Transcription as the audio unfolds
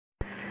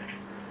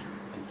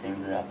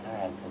even do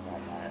outside because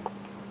I'm not.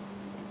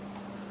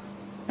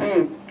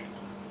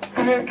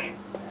 Heck.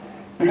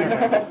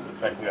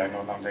 Looks like we are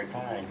no longer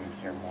tied,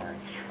 Mr. Morris.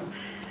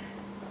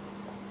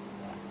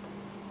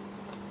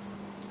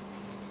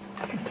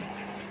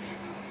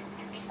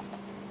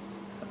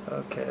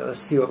 Okay, let's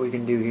see what we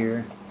can do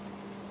here.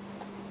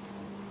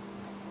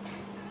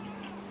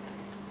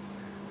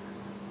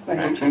 I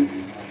hate you.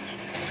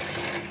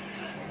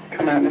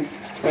 Come at me.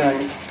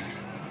 Right.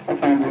 I'll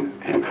find you.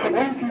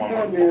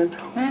 1v1, man.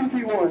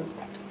 1v1.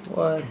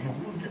 What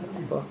the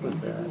fuck was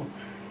that?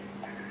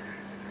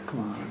 Come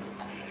on.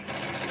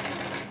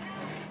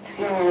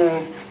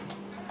 No.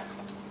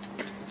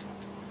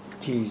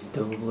 Jeez,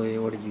 Dobley,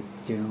 what are you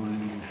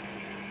doing?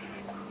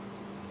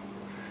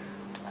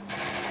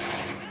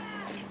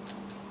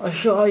 I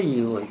shot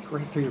you, like,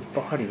 right through your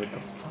body. What the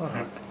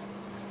fuck?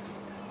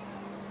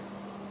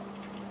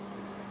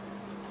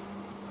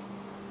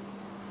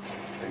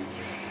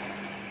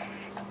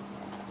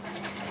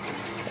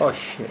 Oh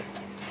shit.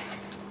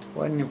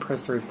 Why didn't you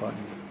press the right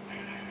button?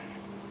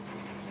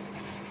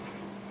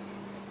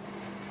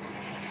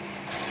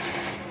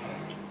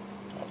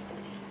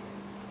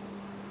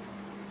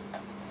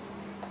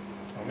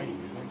 How many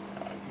using?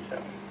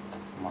 Q7.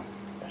 Come on.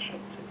 That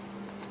should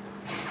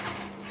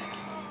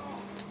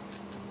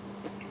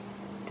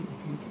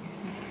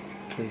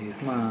Okay,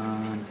 come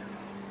on.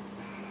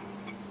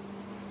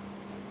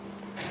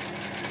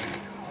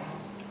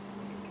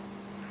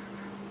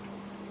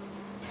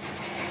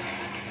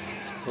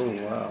 Oh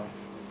wow.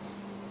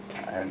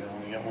 I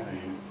only got one of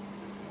you.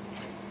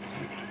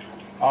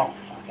 Oh,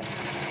 fucking.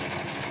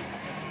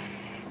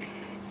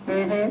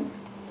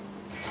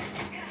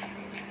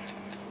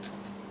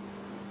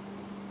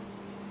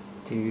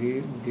 Do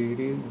do do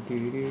do do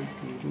do do.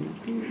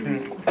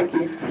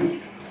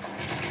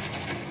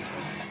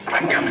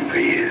 I'm coming for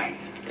you.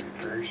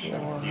 First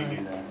shot, you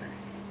do that.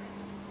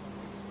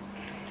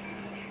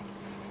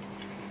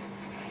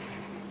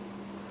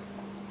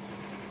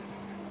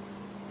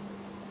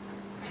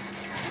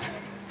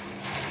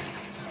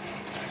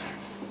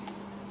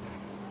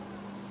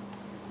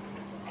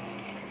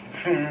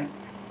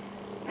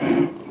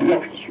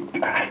 No, you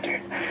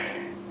bastard.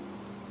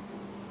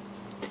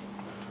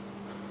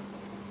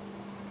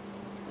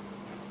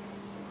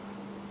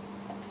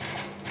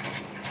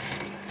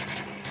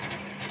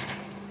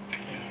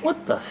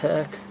 What the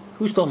heck?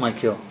 Who stole my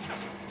kill?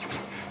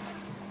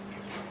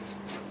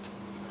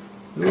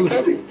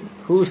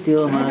 Who's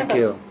stealing my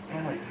kill? Oh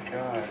my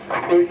god.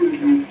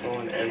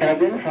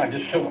 Kevin? I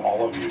just killed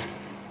all of you.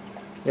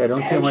 Yeah,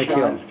 don't steal my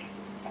kill.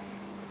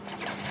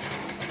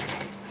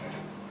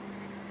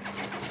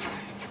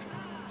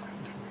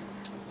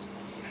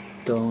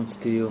 Don't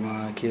steal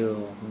my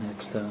kill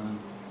next time.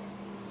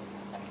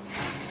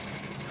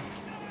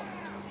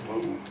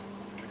 Whoa.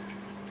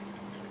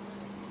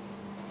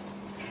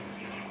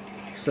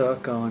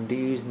 Suck on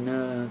these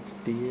nuts,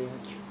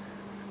 bitch.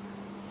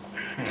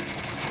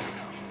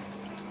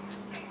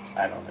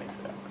 I don't think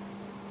so.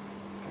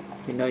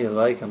 You know you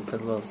like them,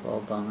 put a little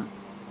salt on it.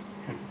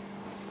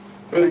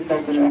 Really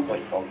salted up.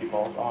 Like salty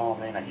balls. Oh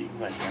man, I hate you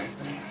like that.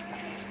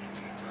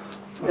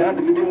 Yeah,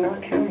 but you did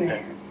not kill me.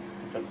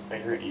 It's a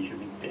favorite, you should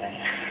be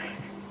dead.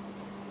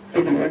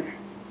 Doesn't work.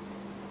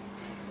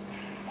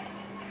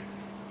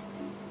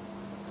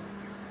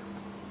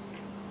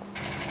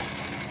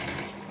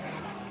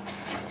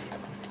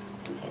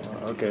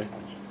 Okay.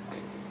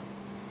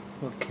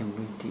 What can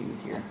we do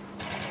here?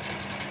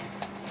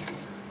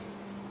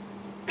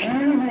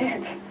 Damn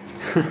it!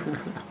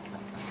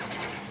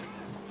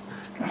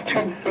 I was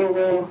trying so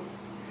well.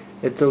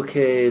 It's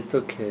okay, it's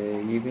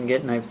okay. You can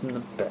get knives in the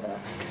back.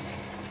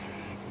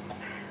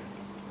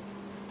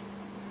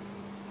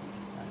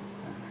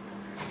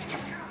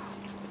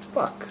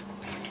 Fuck.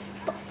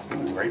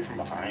 Ooh, right from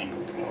behind.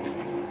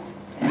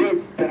 You a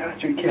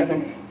bastard,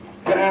 Kevin.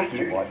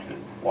 Bastard. Watch this.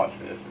 Watch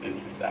this. This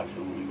is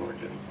absolutely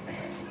gorgeous.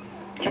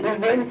 He was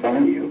right in front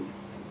of you.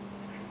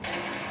 I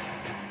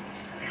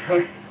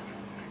hope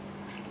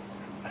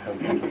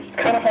you It's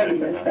kind of hard to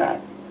miss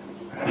that.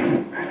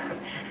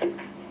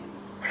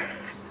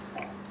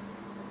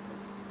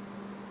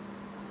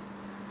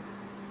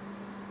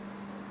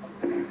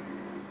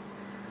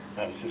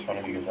 It's just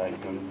funny because I go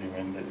to zoom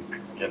in to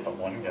get the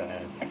one guy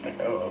and it's like,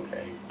 oh,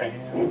 okay.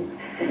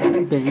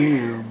 Bam.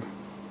 Bam.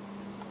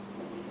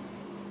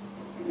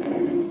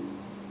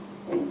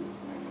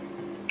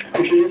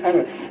 We should just have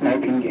a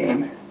sniping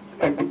game.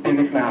 Like the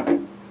biggest map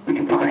we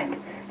can find.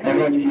 And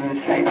everyone just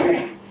uses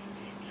snipers.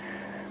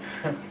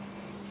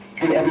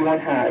 And everyone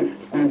has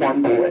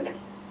one bullet.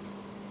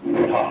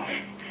 Oh.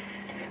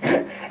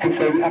 And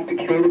so you have to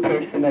kill the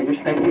person that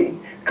you're sniping,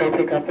 go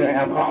pick up their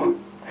ammo,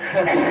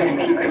 and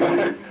keep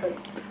going.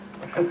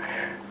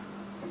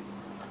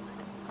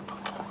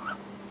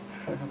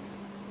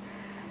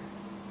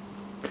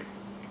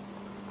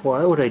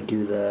 Why would I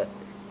do that?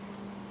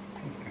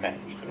 Man,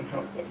 you shouldn't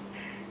know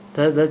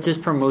That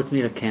just promotes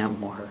me to camp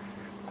more.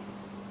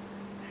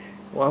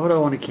 Why would I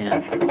want to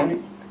camp? That's the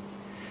point.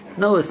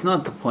 No, it's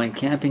not the point.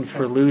 Camping's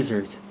for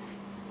losers.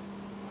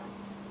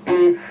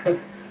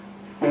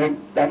 Well,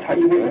 that's how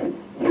you win.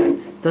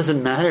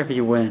 Doesn't matter if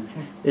you win.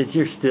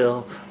 You're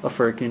still a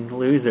freaking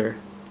loser.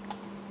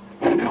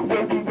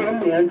 Where do you win,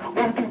 man?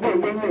 Where do you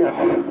win,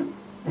 man?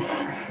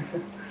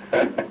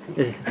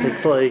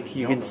 It's like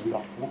you can.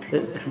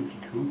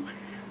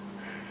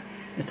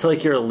 It's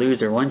like you're a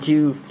loser. Once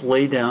you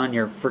lay down,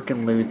 you're a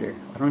freaking loser.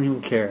 I don't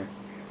even care.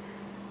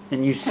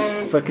 And you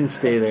fucking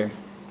stay there.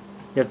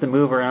 You have to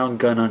move around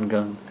gun on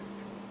gun.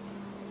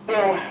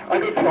 Well, I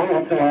get phone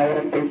once in a while when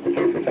I'm face to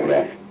face with some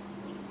guy.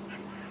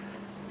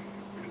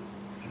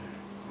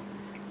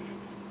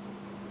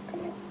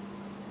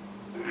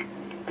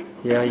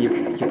 Yeah,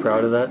 you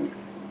proud of that?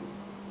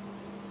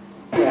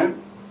 Yeah.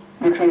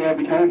 Works on me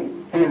every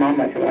time. And your mom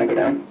likes it when I go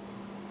down.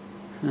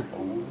 Huh.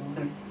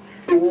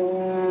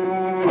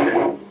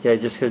 Ooh. Yeah,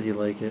 just because you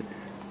like it.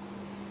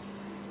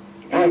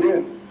 Oh, I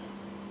do.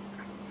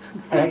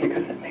 I like it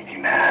because it makes you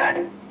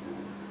mad.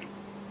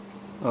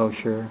 Oh,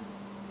 sure.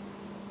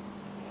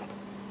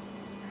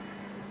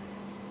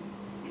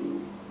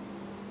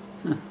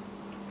 Huh.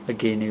 A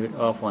gay nude,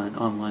 offline,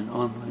 online,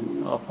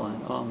 online,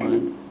 offline,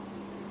 online.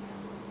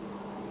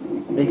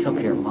 Make up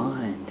your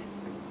mind.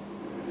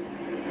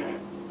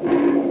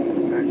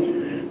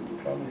 Actually,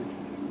 probably.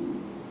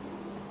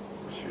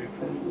 Should we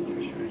post it or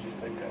should we just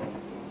like go?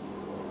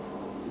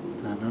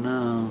 I don't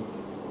know.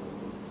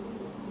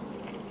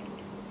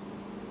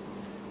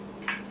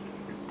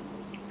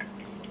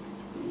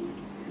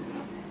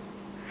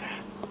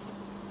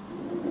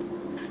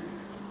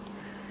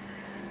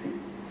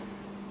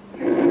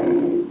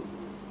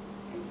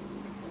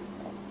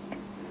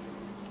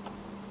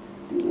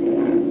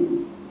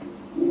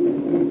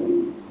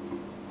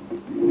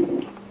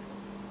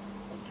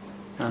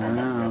 I don't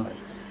know.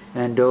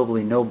 And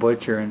Dobley, no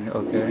butchering,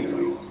 okay.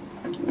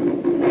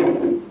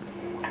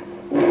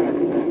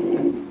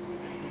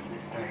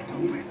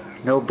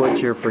 No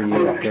butcher for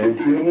you, okay?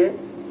 Doing it?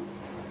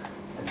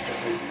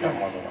 It's not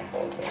more than one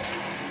bullet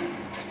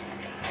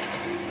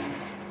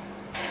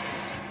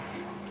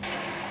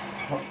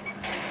though.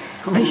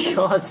 How many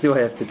shots do I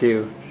have to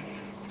do?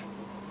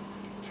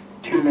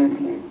 2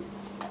 minutes.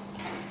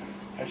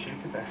 I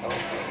should get the hell out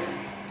of here.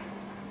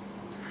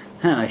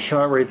 Man, I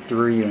shot right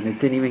through you and it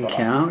didn't even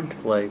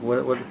count? Like,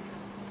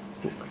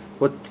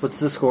 what's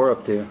the score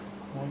up to?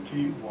 What do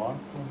you want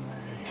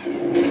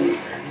from me?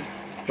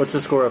 What's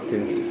the score up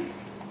to?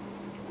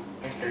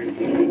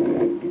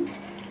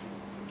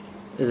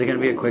 Is it gonna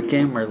be a quick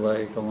game or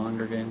like a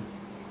longer game?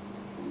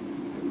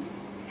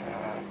 No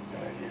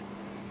idea.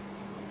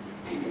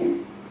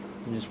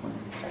 I'm just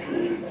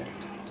wondering.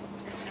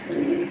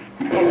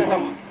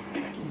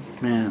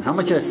 Man, how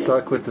much I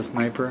suck with the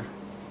sniper?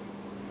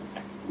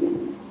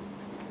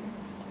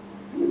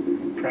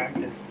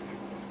 Practice.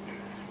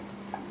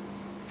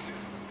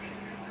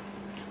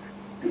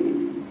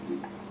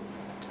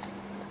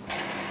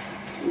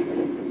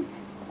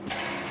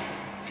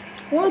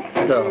 What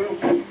the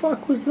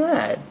fuck was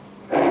that?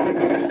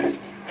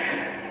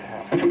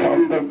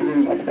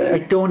 I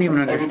don't even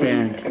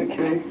understand.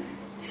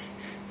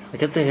 I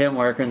get the hit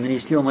marker and then you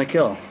steal my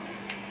kill.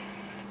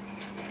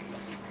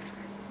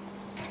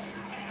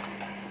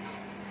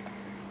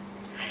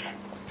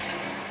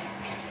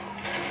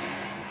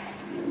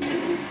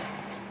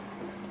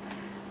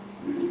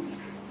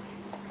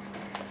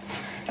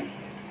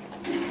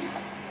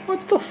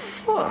 What the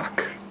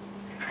fuck?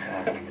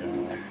 Oh my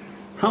god.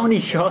 How many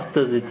shots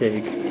does it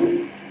take?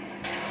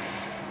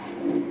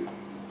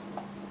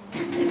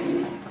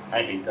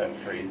 I hate that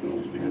phrase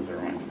because it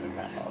reminds me of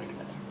Matt Mulligan.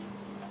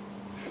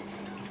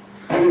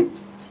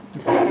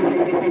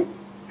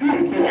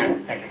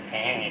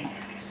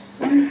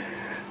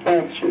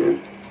 That's true.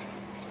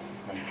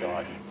 Oh my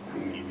god,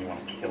 you made me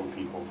want to kill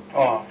people.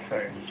 Oh,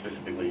 sorry.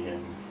 Specifically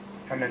him.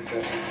 I meant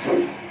to.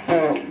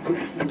 Oh,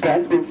 the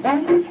best was,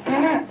 what was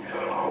that?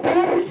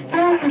 What was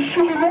that? I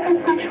shot him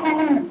every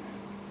time.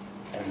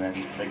 And then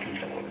they can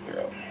kill the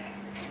throat.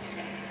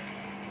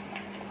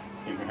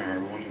 You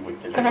remember when you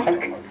whipped it Fuck. out?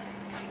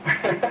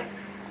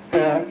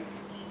 Yeah.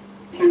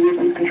 He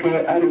loses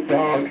control out of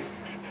dog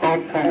all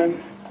the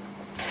time.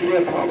 He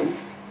had a problem.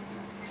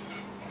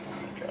 Oh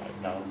my god,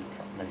 no,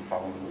 my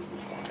problem was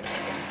this one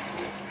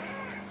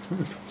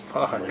guy.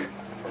 Fuck.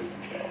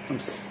 I'm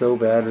so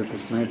bad at the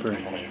sniper.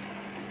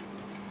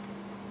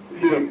 Is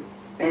he like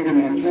anger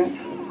management?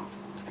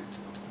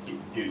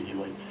 Dude, you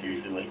like,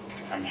 seriously, like,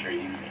 I'm sure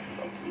you make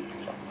himself lose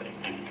or something,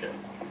 if you could.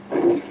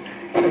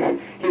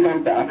 He's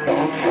on back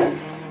though.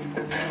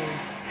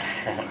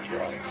 Oh my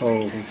god.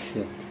 Holy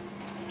shit.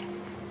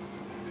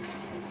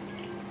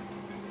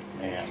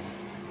 Man.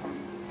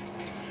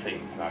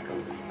 Satan's not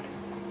good this night.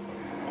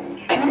 Holy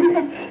shit.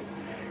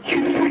 You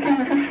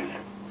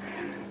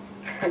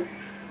fucking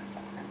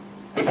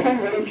We're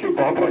playing really true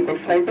ballpark. The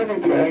snipers are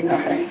very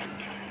nice.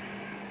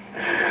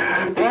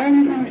 Why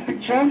did you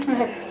suggest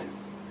this?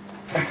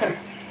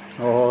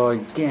 Oh,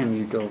 damn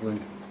you, Dobley.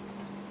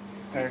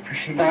 I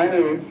appreciate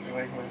Finally, you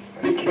like my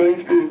the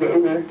killing spree is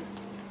over.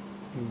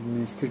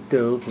 Mr.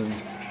 Dobley.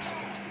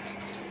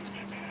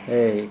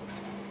 Hey,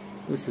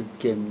 this is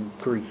getting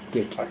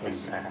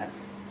ridiculous. fucking Matt.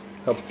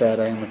 how bad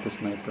I am with the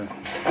sniper.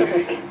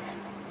 Okay.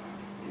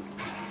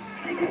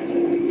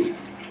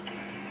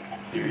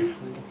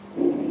 Seriously?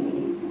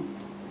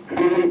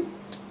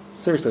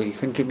 Seriously, you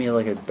couldn't give me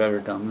like a better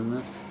gun than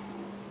this?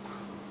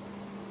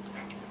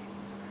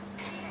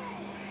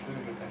 This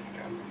is the best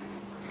gun.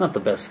 It's not the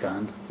best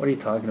gun. What are you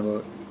talking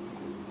about?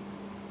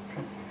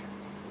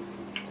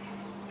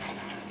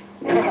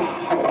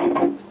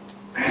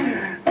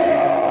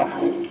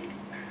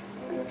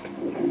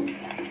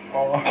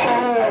 Oh,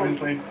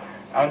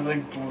 I was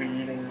like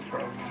bleeding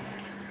from.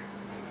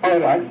 Oh,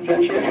 that's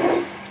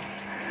gotcha.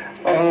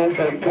 Oh,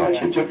 that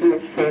gotcha just in the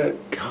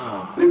foot.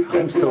 God,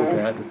 I'm so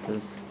bad at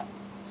this.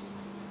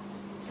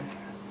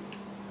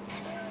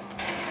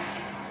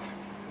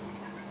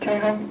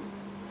 Damn.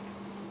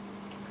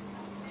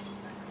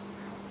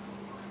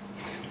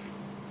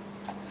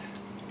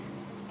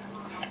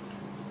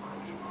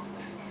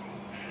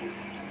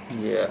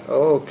 Yeah,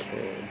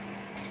 okay.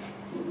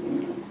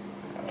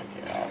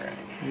 Okay, alright.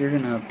 You're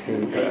gonna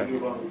pay back.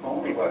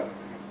 Oh.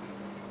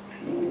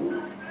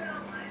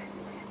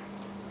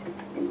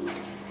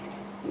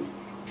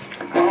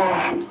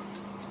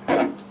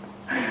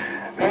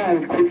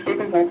 Man, quick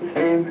escaping's not the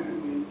same.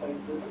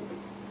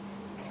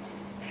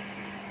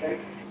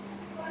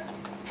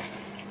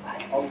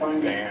 I'll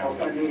find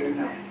it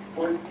now.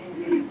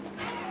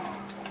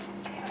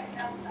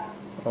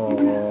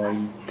 Oh,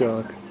 you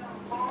duck.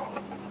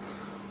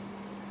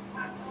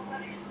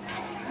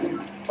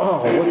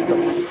 Oh, what the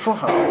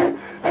fuck?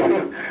 You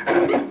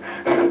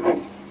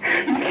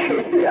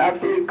chased the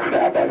absolute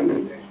crap out of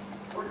me.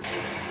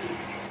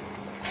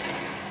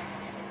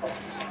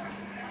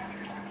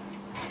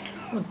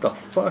 What the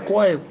fuck?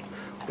 Why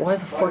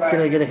the fuck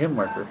did I get a hit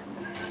marker?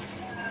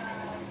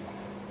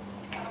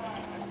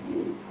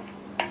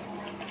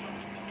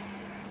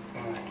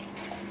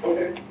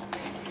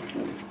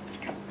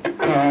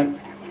 I'm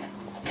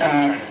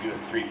trying to do a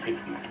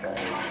 360 sky.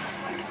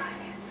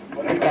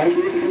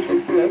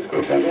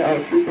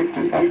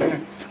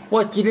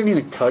 What? You didn't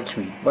even touch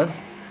me. Why the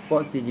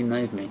fuck did you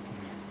knife me?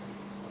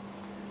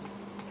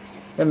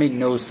 That made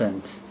no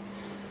sense.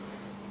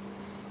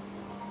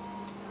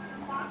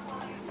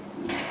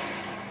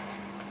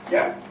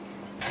 Yeah.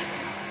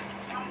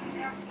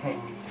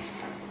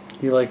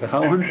 Do you like that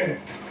one?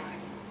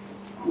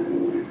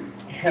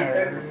 Yeah,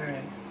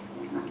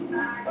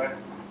 right.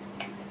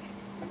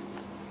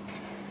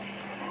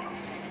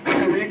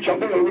 Were you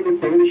jumping over the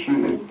thing to shoot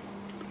me?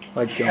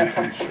 I jumped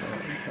and shit.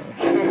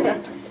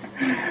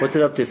 What's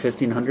it up to?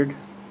 1500?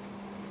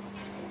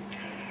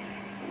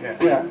 Yeah.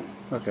 Yeah.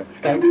 Okay.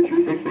 It's gotta be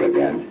 360 at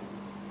the end.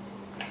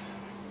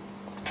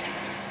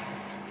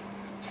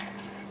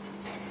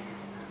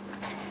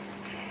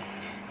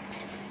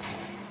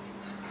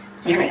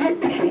 You hit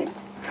me.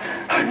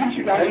 How did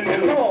you not hit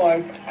me?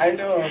 I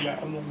know, I'm like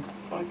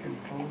fucking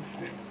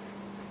bullshit.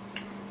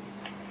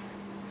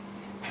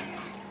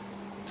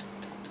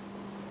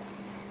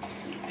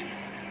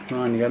 Come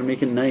on, you gotta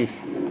make it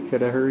nice. You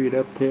gotta hurry it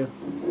up too.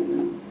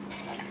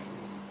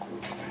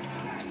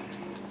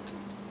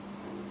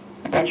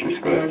 Got your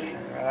squares.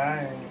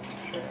 Right.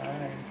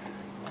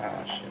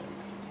 Ah, shit.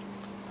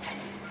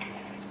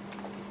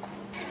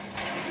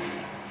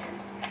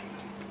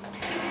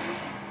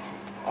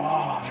 Oh,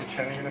 I'm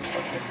trying to get a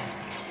fucking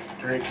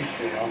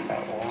ricochet off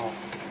that wall.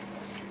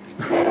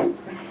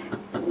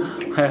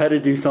 I had to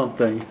do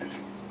something.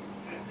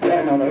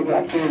 Yeah, no, that was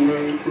actually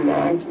way too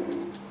long.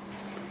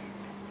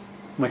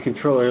 My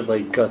controller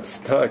like got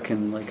stuck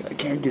and like I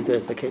can't do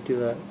this, I can't do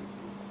that.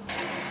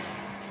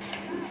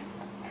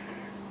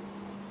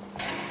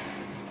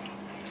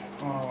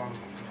 Oh,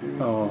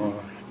 dude. Oh,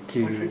 Wish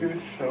we dude.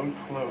 was so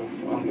close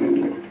on the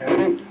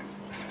kill.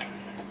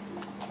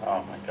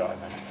 Oh my god,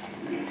 man.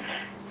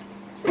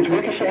 It's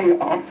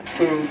ricocheting off the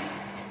thing.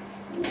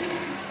 I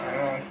don't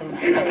know, I'm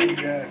trying to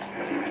get.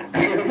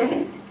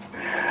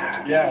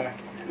 Yeah,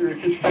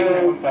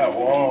 ricocheting off that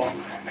wall.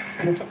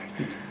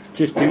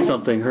 Just do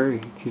something,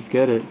 hurry. Just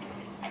get it.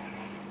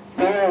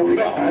 No, we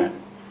got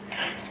one.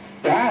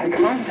 Die,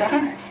 come on,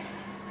 die.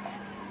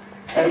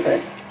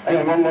 Okay, I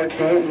got one more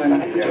kill and then I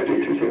have to start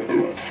doing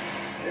 260.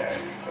 Yeah.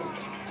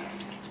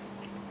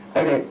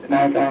 Okay,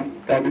 now it's on.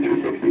 That'll be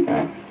 360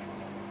 now.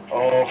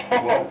 Oh,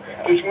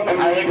 this one, I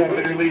like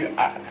literally,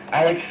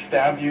 I like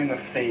stabbed you in the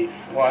face.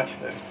 Watch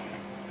this.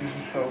 This is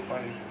so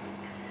funny.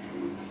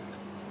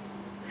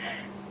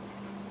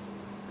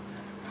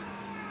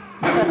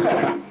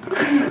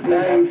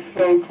 I'm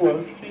so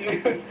close to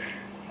you.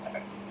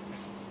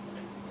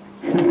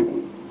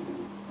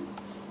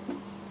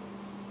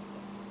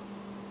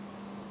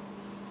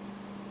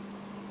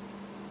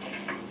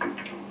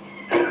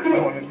 I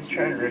wanted to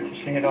try and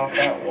ricochet it off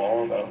that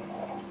wall, though.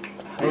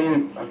 That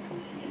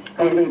would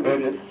have been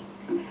gorgeous.